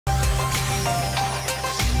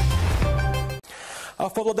А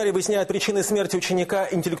в Павлодаре выясняют причины смерти ученика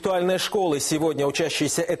интеллектуальной школы. Сегодня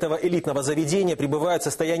учащиеся этого элитного заведения пребывают в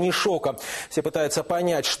состоянии шока. Все пытаются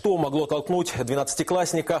понять, что могло толкнуть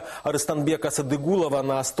 12-классника Арыстанбека Садыгулова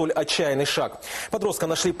на столь отчаянный шаг. Подростка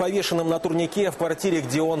нашли повешенным на турнике в квартире,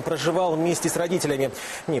 где он проживал вместе с родителями.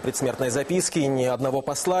 Ни предсмертной записки, ни одного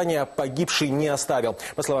послания погибший не оставил.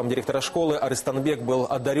 По словам директора школы, Арыстанбек был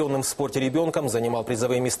одаренным в спорте ребенком, занимал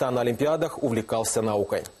призовые места на олимпиадах, увлекался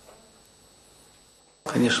наукой.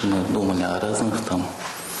 Конечно, мы думали о разных там,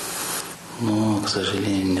 но, к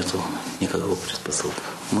сожалению, нету никакого приспособки.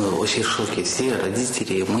 Мы очень в шоке. Все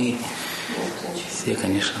родители, мы, все,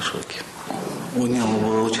 конечно, в шоке. У него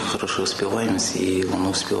была очень хорошая успеваемость, и он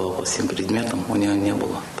успевал по всем предметам. У него не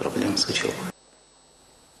было проблем с учебой.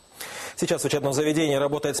 Сейчас в учебном заведении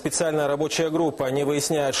работает специальная рабочая группа. Они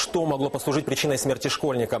выясняют, что могло послужить причиной смерти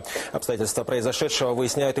школьника. Обстоятельства произошедшего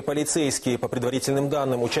выясняют и полицейские. По предварительным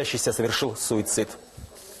данным, учащийся совершил суицид.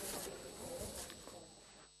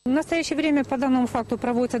 В настоящее время по данному факту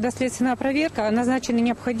проводится доследственная проверка, назначены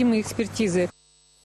необходимые экспертизы.